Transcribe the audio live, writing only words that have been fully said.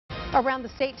Around the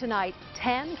state tonight,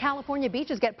 10 California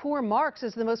beaches get poor marks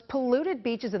as the most polluted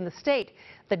beaches in the state.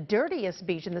 The dirtiest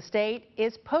beach in the state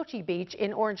is Poche Beach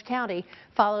in Orange County,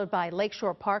 followed by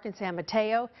Lakeshore Park in San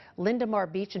Mateo,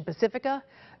 Lindamar Beach in Pacifica,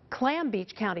 Clam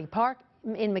Beach County Park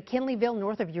in McKinleyville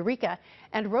north of Eureka,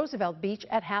 and Roosevelt Beach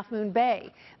at Half Moon Bay.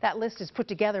 That list is put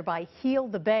together by Heal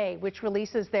the Bay, which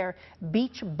releases their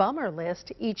Beach Bummer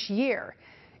list each year.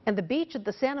 And the beach at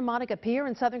the Santa Monica Pier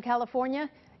in Southern California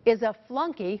is a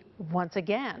flunky once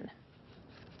again.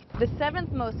 The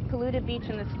 7th most polluted beach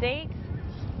in the state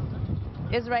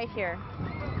is right here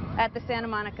at the Santa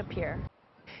Monica Pier.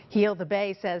 Heal the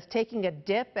Bay says taking a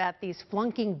dip at these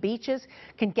flunking beaches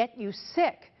can get you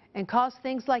sick and cause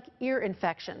things like ear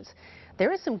infections.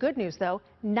 There is some good news though.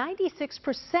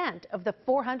 96% of the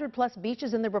 400+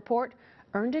 beaches in the report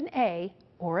earned an A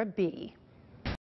or a B.